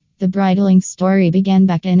The Breitling story began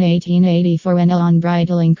back in 1884 when Alan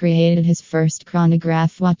Breitling created his first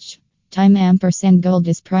chronograph watch. Time Ampersand Gold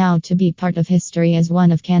is proud to be part of history as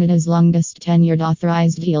one of Canada's longest tenured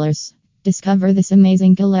authorized dealers. Discover this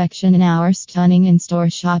amazing collection in our stunning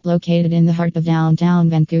in-store shop located in the heart of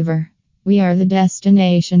downtown Vancouver. We are the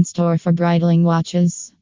destination store for Breitling watches.